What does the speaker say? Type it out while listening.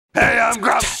I'm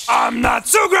Grumps. I'm not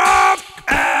so Grump,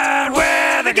 and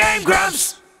we're the Game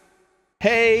Grumps.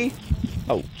 Hey.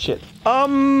 Oh shit.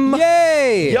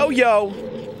 Yay! Yo-yo.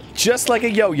 Just like a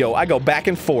yo-yo, I go back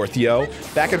and forth, yo.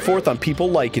 Back and forth on people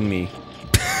liking me.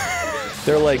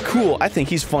 They're like, cool, I think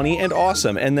he's funny and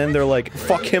awesome. And then they're like,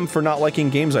 fuck him for not liking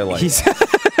games I like. It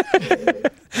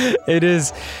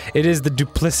is the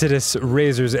duplicitous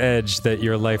razor's edge that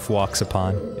your life walks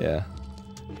upon. Yeah.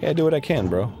 Yeah, I do what I can,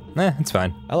 bro. It's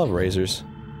fine. I love razors.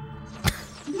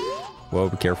 Whoa,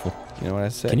 be careful. You know what I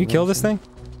said? Can you kill this thing?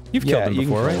 You've killed them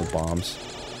before, right? right? Bombs.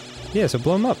 Yeah, so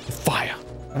blow them up. Fire!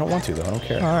 I don't want to, though. I don't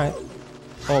care. Alright.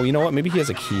 Oh, you know what? Maybe he has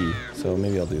a key, so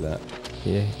maybe I'll do that.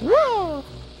 Yeah.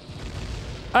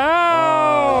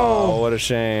 Oh, what a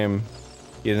shame.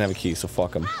 He didn't have a key, so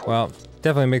fuck him. Well,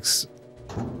 definitely makes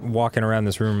walking around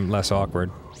this room less awkward.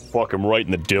 Fuck him right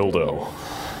in the dildo.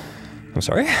 I'm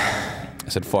sorry? I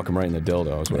said fuck him right in the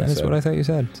dildo, is what I said. That's what I thought you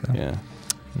said, so. Yeah.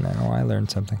 Now I learned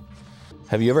something.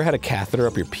 Have you ever had a catheter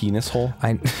up your penis hole?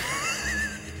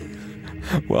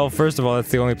 Well, first of all, that's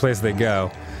the only place they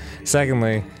go.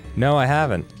 Secondly, no, I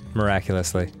haven't,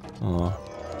 miraculously. Oh.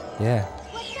 Yeah.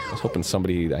 I was hoping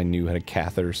somebody I knew had a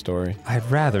catheter story. I'd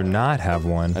rather not have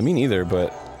one. I mean, either,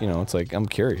 but, you know, it's like, I'm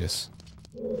curious.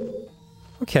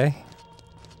 Okay.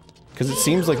 Because it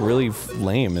seems like really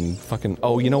lame and fucking-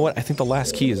 oh, you know what? I think the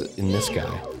last key is in this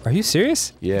guy. Are you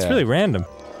serious? Yeah. It's really random.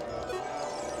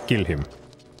 Kill him.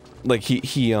 Like, he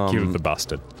Kill the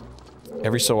bastard.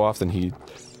 every so often he-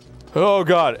 oh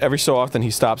god, every so often he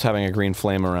stops having a green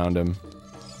flame around him.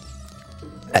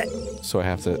 So I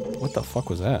have to- what the fuck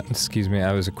was that? Excuse me,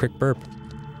 I was a quick burp.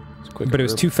 Quick But it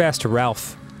was burp. too fast to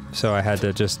Ralph, so I had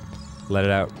to just let it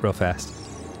out real fast.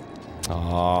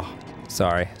 Aw.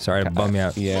 Sorry to bum you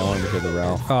out. Yeah, I wanted to hear the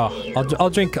Ralph. Oh,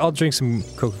 I'll drink some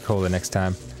Coca-Cola next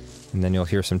time, and then you'll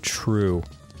hear some true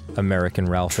American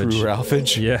Ralphage. True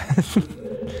Ralphage? Yeah.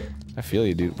 I feel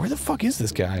you, dude. Where the fuck is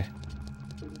this guy?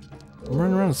 I'm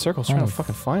running around in circles trying to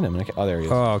fucking find him. And I can't- oh, there he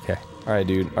is. Oh, okay.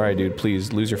 Alright, dude,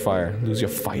 please, lose your fire. Lose your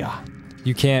fire.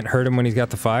 You can't hurt him when he's got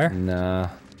the fire? Nah.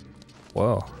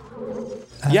 Whoa.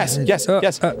 Yes.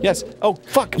 Oh,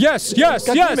 fuck! Yes! God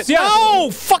damn it.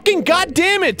 No! Fucking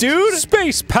goddamn it, dude!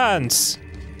 Space pants!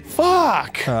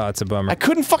 Fuck! Oh, it's a bummer. I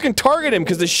couldn't fucking target him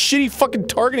because the shitty fucking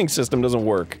targeting system doesn't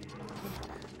work.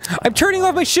 I'm turning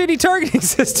off my shitty targeting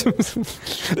systems!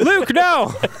 Luke,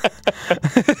 no!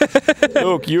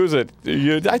 Luke, use it.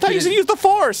 I thought you said use the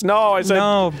force! No, I said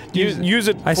No, use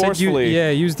it forcefully.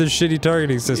 Yeah, use the shitty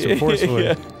targeting system forcefully.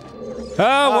 Yeah.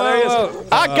 Oh, there he is. whoa!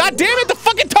 Ah, god damn it, the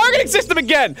fucking targeting system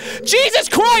again! Jesus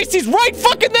Christ, he's right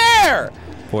fucking there!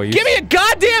 Boy, Give me a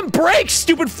goddamn break,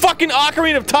 stupid fucking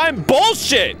Ocarina of Time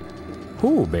bullshit!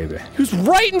 Ooh, baby. He was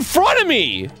right in front of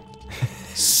me!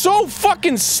 So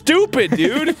fucking stupid,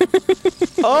 dude!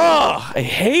 Ugh, I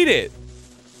hate it!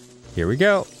 Here we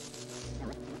go.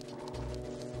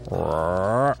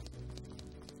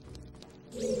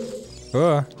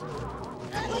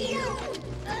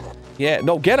 Yeah,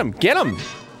 no, get him! Get him!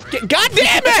 God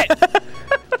damn it!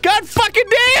 God fucking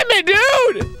damn it,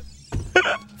 dude!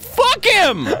 Fuck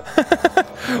him!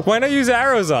 Why not use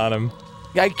arrows on him?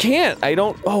 I can't. I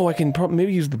don't. Oh, I can probably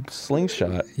maybe use the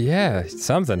slingshot. Yeah,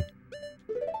 something.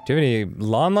 Do you have any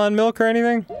lawn milk or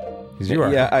anything? 'Cause you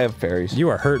are. Yeah, I have fairies. You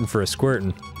are hurting for a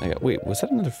squirtin'. Wait, was that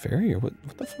another fairy or what?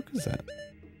 What the fuck is that?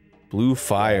 Blue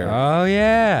fire. Oh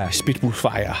yeah. I spit blue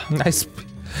fire. Nice.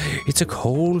 It's a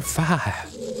cold fire.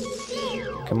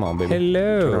 Come on, baby.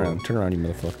 Hello. Turn around, you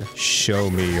motherfucker. Show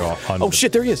me your under. Oh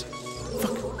shit, there he is.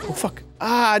 Fuck. Oh fuck.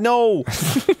 Ah, no.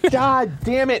 God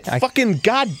damn it. Fucking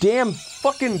goddamn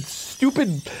fucking stupid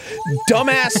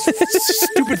dumbass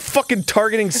stupid fucking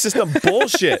targeting system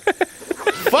bullshit.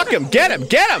 Fuck him. Get him.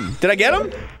 Get him. Did I get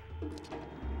him?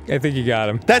 I think you got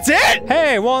him. That's it?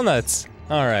 Hey, walnuts.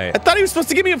 All right. I thought he was supposed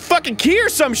to give me a fucking key or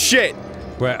some shit.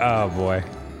 Well, oh boy.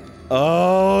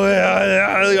 Oh,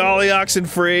 yeah, all the oxen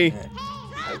free.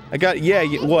 I got, yeah,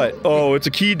 what? Oh, it's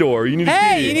a key door. You need a key.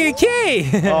 Hey, you need a key.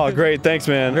 Oh, great. Thanks,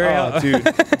 man. Oh,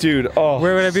 dude. Oh.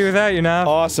 Where would I be without you now?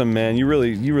 Awesome, man. You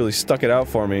really stuck it out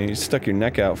for me. You stuck your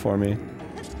neck out for me.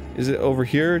 Is it over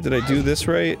here? Did I do this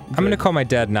right? I'm gonna call my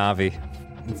dad Navi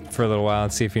for a little while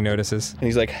and see if he notices. And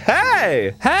he's like,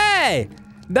 hey! Hey!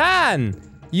 Dan!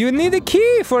 You need a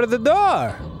key for the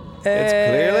door! It's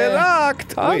clearly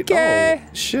locked! Okay. Wait, oh,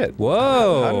 shit.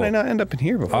 Whoa! How did I not end up in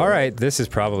here before? Alright, this is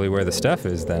probably where the stuff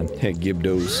is then. Hey, give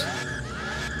those.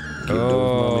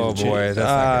 Oh boy, that's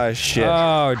not good. Shit.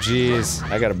 Oh jeez.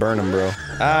 I gotta burn him, bro.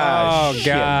 Oh shit.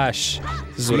 gosh.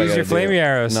 This is what I Use gotta your flaming do.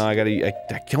 arrows. No, I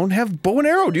don't have bow and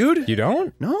arrow, dude. You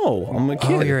don't? No, I'm a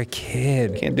kid. Oh, you're a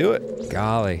kid. Can't do it.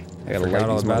 Golly. I gotta light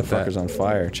these motherfuckers on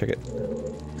fire. Check it.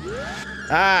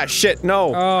 Ah, shit,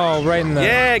 no! Oh, right in the...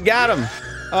 Yeah, got him!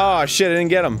 Oh, shit, I didn't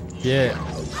get him. Yeah.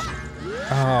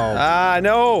 Oh. Ah,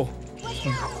 no!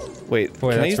 Wait,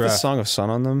 Boy, can I that's use rough. the Song of Sun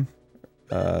on them?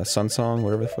 Sun Song,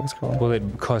 whatever the fuck it's called? Will it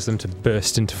cause them to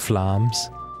burst into flames?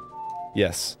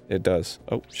 Yes, it does.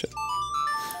 Oh, shit.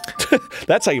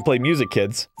 That's how you play music,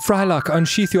 kids. Frylock,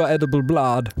 unsheath your edible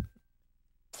blood.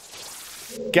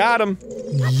 Got him!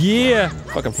 Yeah!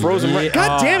 Fucking frozen right. Yeah.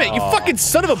 God damn it, you fucking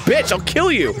son of a bitch! I'll kill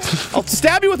you! I'll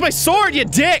stab you with my sword, you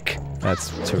dick! That's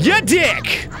terrific. You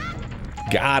dick!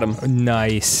 Got him.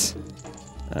 Nice.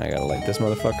 I gotta light this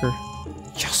motherfucker.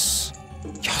 Yes!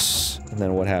 Yes! And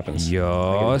then what happens?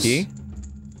 Yes. Key?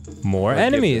 More Or a gift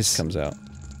enemies. comes out.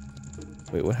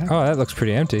 Wait, what happened? Oh, that looks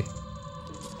pretty empty.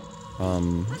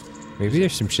 Maybe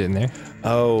there's some shit in there.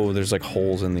 Oh, there's like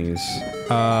holes in these.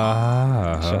 So,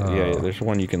 yeah, there's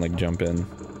one you can like jump in,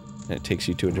 and it takes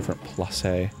you to a different plus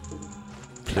A.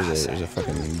 There's a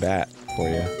fucking bat for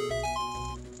you.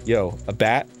 Yo, a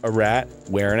bat, a rat,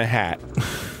 wearing a hat.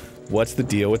 What's the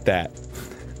deal with that?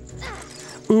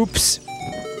 Oops.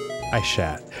 I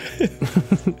shat.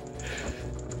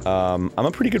 I'm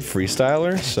a pretty good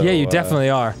freestyler, so Yeah, you definitely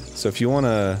are. So if you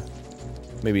wanna,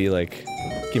 maybe like,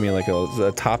 give me like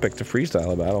a topic to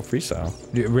freestyle about, I'll freestyle.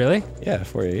 Really? Yeah,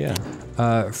 for you, yeah.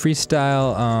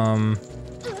 Freestyle,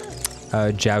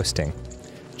 jousting.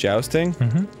 Jousting?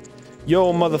 Mm-hmm.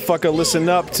 Yo, motherfucker, listen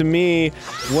up to me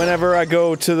whenever I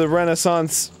go to the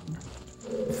Renaissance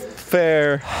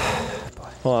Fair.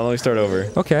 Hold on, let me start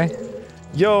over. Okay.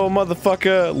 Yo,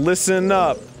 motherfucker, listen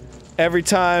up. Every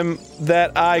time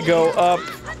that I go up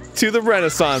to the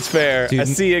Renaissance Fair, Dude. I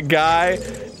see a guy,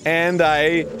 and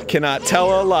I cannot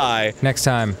tell a lie. Next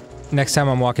time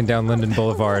I'm walking down Linden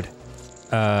Boulevard,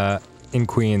 in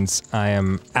Queens, I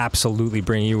am absolutely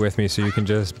bringing you with me so you can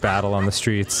just battle on the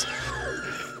streets.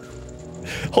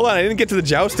 Hold on, I didn't get to the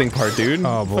jousting part, dude.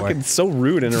 Oh, boy. Fucking so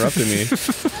rude interrupting me.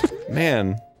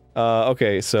 Man.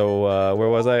 Okay, so, where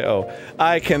was I? Oh.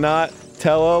 I cannot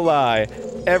tell a lie.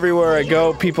 Everywhere I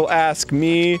go, people ask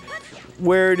me,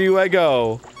 where do I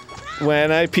go?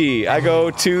 When I pee, I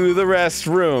go to the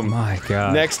restroom. My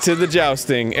god. Next to the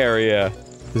jousting area.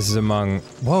 This is among...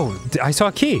 Whoa, I saw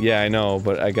a key! Yeah, I know,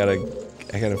 but I gotta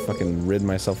fucking rid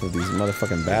myself of these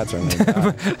motherfucking bats or I'm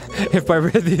gonna die. If by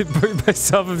rid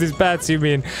myself of these bats, you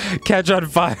mean catch on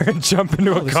fire and jump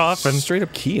into a There's coffin. a straight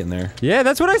up key in there. Yeah,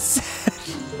 that's what I said!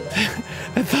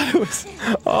 I thought it was...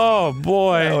 Oh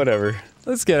boy. Oh, whatever.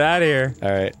 Let's get out of here.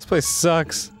 Alright. This place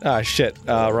sucks. Ah, shit.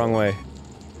 Wrong way.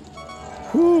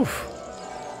 Whew.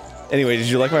 Anyway, did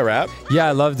you like my rap? Yeah,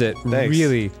 I loved it. Thanks.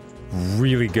 Really,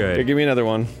 really Here, good. give me another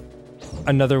one.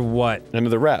 Another what?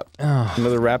 Another rap. Oh.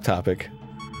 Another rap topic.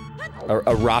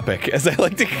 A ropic, as I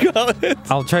like to call it.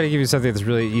 I'll try to give you something that's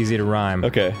really easy to rhyme.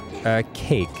 Okay.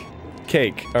 Cake.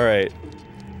 Cake. Alright.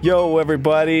 Yo,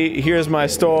 everybody, here's my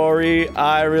story.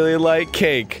 I really like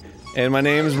cake. And my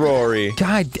name's Rory.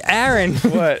 God, Aaron!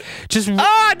 What? Just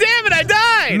Ah, damn it, I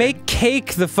died! make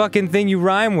cake the fucking thing you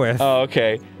rhyme with. Oh,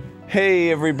 okay.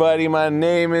 Hey, everybody, my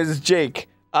name is Jake.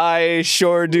 I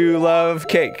sure do love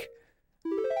cake.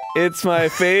 It's my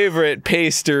favorite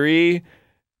pastry.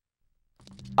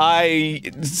 I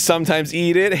sometimes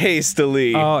eat it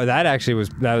hastily. Oh, that actually was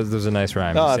a nice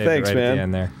rhyme. You Oh, saved it thanks, right at the man.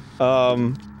 end there.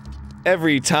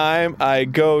 Every time I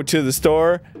go to the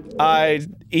store, I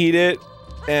eat it,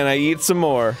 and I eat some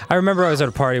more. I remember I was at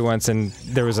a party once and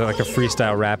there was like a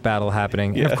freestyle rap battle happening.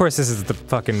 And Yeah. of course this is the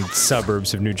fucking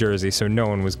suburbs of New Jersey, so no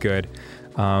one was good.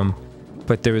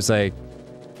 But there was like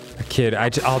a kid,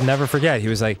 I'll never forget, he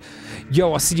was like,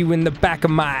 yo, I'll see you in the back of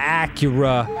my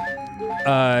Acura.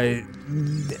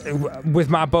 With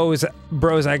my bros,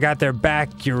 I got their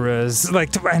Bacuras.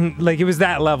 Like it was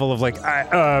that level of like,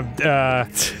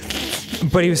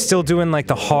 but he was still doing like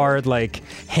the hard like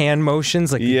hand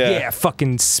motions, like yeah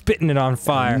fucking spitting it on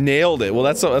fire. Nailed it. Well,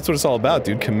 that's what it's all about,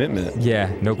 dude. Commitment. Yeah,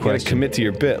 no You gotta question. commit to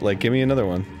your bit. Like, give me another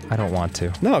one. I don't want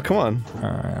to. No, come on. All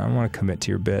right, I want to commit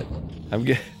to your bit.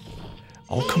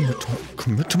 I'll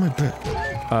commit to my bit.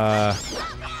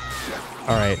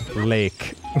 All right,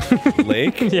 lake.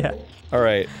 Lake? Yeah. All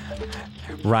right.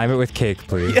 Rhyme it with cake,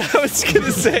 please. Yeah, I was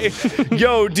gonna say,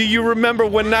 yo, do you remember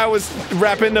when I was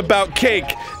rapping about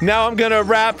cake? Now I'm gonna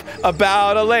rap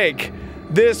about a lake.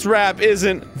 This rap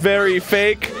isn't very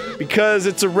fake because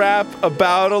it's a rap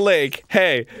about a lake.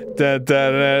 Hey, da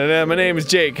da da da. My name is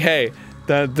Jake. Hey,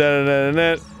 da da da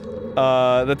da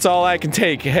da. That's all I can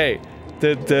take. Hey,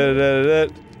 da da da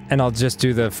da. And I'll just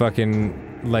do the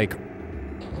fucking like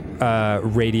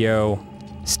radio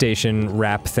station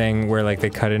rap thing where like they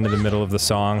cut into the middle of the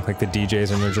song, like the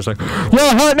DJs, and they're just like,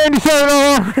 "Yeah, Hot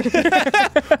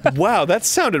 97." Wow, that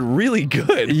sounded really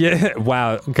good. Yeah.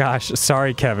 Wow. Gosh.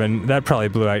 Sorry, Kevin. That probably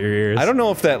blew out your ears. I don't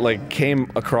know if that like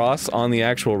came across on the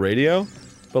actual radio,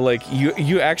 but like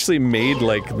you actually made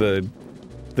like the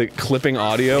clipping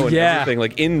audio and everything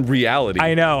like in reality.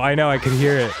 I know. I could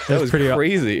hear it. That was pretty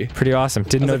crazy. Pretty awesome.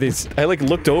 Didn't know these. I like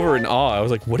looked over in awe. I was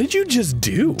like, "What did you just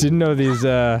do?" Didn't know these.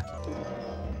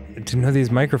 Didn't know these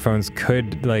microphones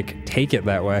could like take it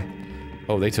that way.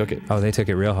 Oh, they took it. Oh, they took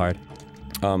it real hard.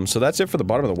 So that's it for the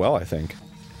bottom of the well, I think.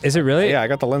 Is it really? Yeah, I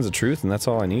got the lens of truth, and that's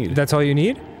all I need. That's all you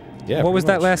need? Yeah. What was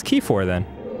pretty that much. last key for then?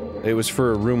 It was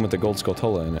for a room with the gold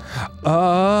skulltula in it,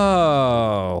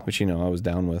 Oh. which you know I was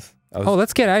down with. Oh,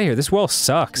 let's get out of here. This well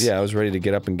sucks. Yeah, I was ready to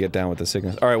get up and get down with the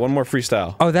sickness. All right, one more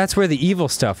freestyle. Oh, that's where the evil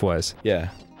stuff was. Yeah.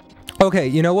 Okay,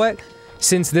 you know what?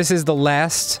 Since this is the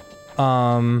last,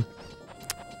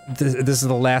 this is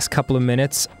the last couple of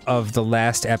minutes of the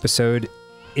last episode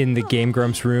in the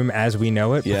GameGrumps room as we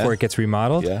know it before it gets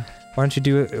remodeled. Yeah. Why don't you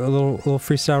do a little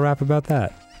freestyle rap about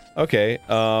that? Okay.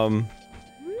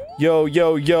 Yo,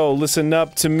 yo, yo, listen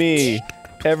up to me.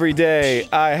 Every day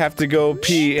I have to go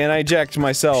pee and I eject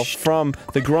myself from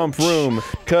the grump room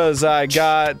cause I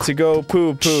got to go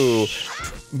poo poo.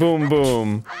 Boom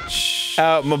boom.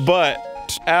 Out my butt.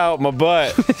 Out my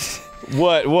butt.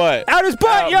 What? Out his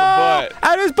butt, Out y'all! my butt.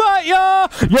 Out his butt, y'all!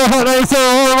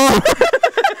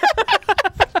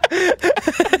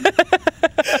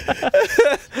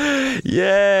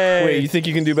 Yay! Wait, you think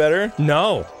you can do better?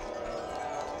 No.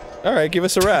 All right, give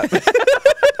us a rap.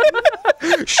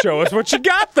 Show us what you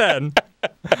got then.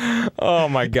 Oh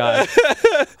my god.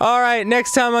 Alright,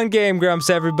 next time on Game Grumps,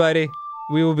 everybody.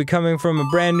 We will be coming from a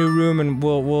brand new room and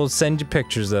we'll send you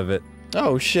pictures of it.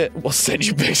 Oh shit, we'll send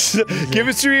you pictures. Give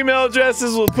us your email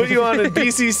addresses, we'll put you on a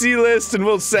BCC list and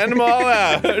we'll send them all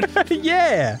out.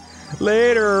 Yeah.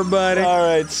 Later, everybody.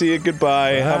 Alright, see you,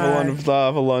 goodbye. Bye.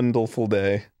 Have a wonderful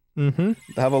day. Mm-hmm.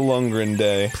 Have a Lundgren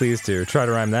day. Please do. Try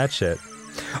to rhyme that shit.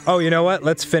 Oh, you know what?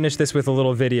 Let's finish this with a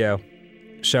little video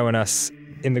showing us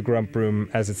in the Grump room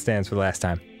as it stands for the last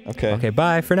time. Okay. Okay,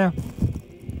 bye for now.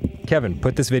 Kevin,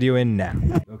 put this video in now.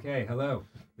 Okay, hello.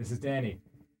 This is Danny.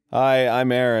 Hi,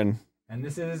 I'm Aaron. And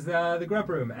this is the Grump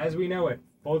room as we know it.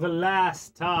 For the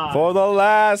last time. For the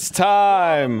last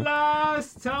time.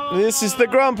 Last time. This is the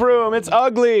Grump room. It's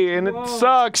ugly and it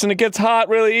sucks and it gets hot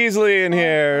really easily in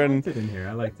here I and liked it in here.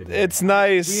 I liked it in here. it's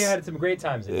nice. We had some great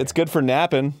times in here. It's good for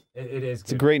napping. It is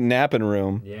It's a great napping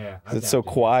room. Yeah. 'Cause it's so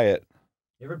quiet.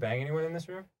 You ever bang anyone in this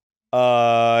room?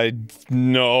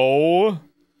 No.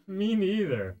 Me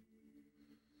neither.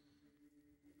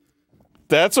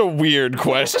 That's a weird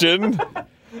question.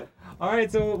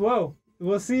 Alright, so, whoa.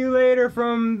 We'll see you later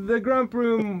from the Grump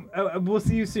room. We'll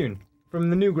see you soon from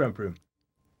the new Grump room.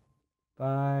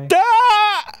 Bye.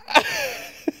 Ah!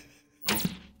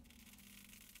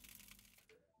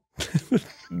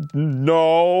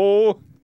 No.